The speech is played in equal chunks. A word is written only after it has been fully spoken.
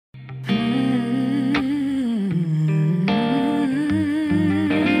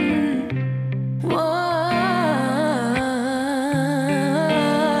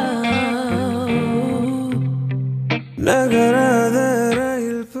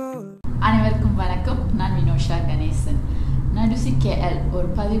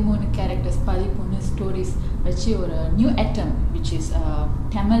13 characters 13 stories வச்சு ஒரு new attempt which is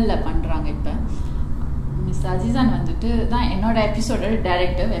தமிழ்ல பண்றாங்க இப்ப Mr. Azizan வந்துட்டு தான் என்னோட எபிசோட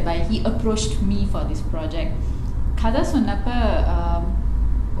director whereby he approached me for this project கதை சொன்னப்ப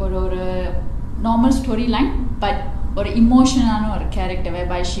ஒரு normal storyline but ஒரு emotional ஒரு character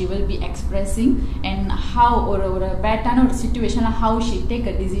whereby she will be expressing and how ஒரு பேட்டான ஒரு situation how she take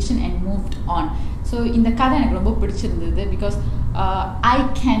a decision and moved on so இந்த கதை எனக்கு ரொம்ப பிடிச்சிருந்தது because I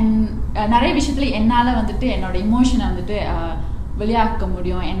can நிறைய விஷயத்துல என்னால வந்துட்டு என்னோட emotion வந்துட்டு வெளியாக்க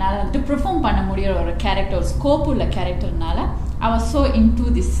முடியும் என்னால வந்துட்டு perform பண்ண முடியும் ஒரு character ஒரு scope உள்ள characterனால I was so into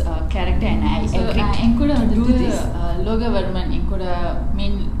this character and I agreed என் கூட வந்துட்டு லோகவர்மன் என் கூட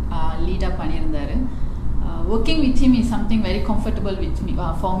main lead up பண்ணியிருந்தாரு working with him is something very comfortable with me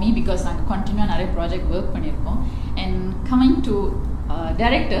for me because I continue நிறைய project work பண்ணிருக்கோம் and coming to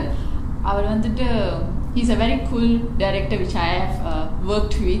director அவர் வந்துட்டு he's a very cool director which I have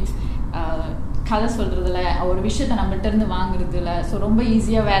worked with கதை சொல்றதுல ஒரு விஷயத்தை நம்மள்ட்ட இருந்து வாங்குறதுல so ரொம்ப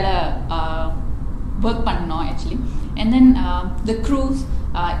ஈஸியா வேலை work பண்ணோம் actually and then the crews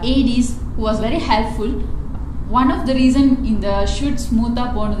ADs who was very helpful one of the reason in the shoot smootha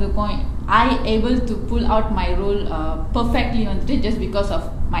ponadukkum I able to pull out my role perfectly just because of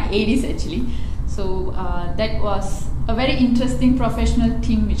my ADs actually so that was a very interesting professional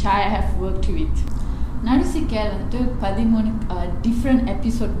team which I have worked with Nadunisi KL 13 different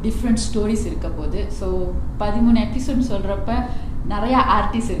episode different stories இருக்க போகுது so 13 episode சொல்றப்ப நிறைய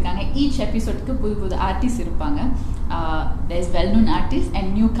artist இருக்காங்க each episodeக்கு புது artist இருப்பாங்க there is well known artists and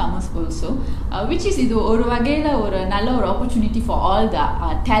newcomers also which is இது ஒரு வகையில ஒரு நல்ல ஒரு opportunity for all the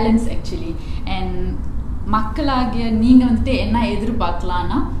talents actually and மக்களாகிய நீங்க என்ன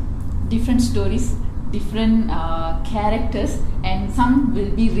எதிர்பார்க்கலாம்னா different stories different characters and some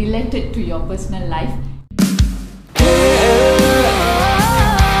will be related to your personal life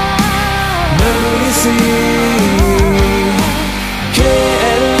Nadunisi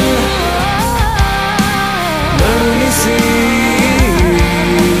KL Nadunisi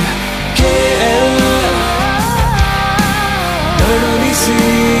KL Nadunisi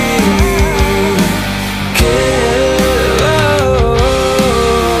KL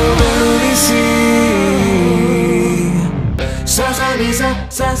Nadunisi sa sa ni sa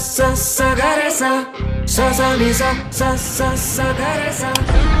sa sa sa ga re sa sa sa ni sa sa sa sa ga re sa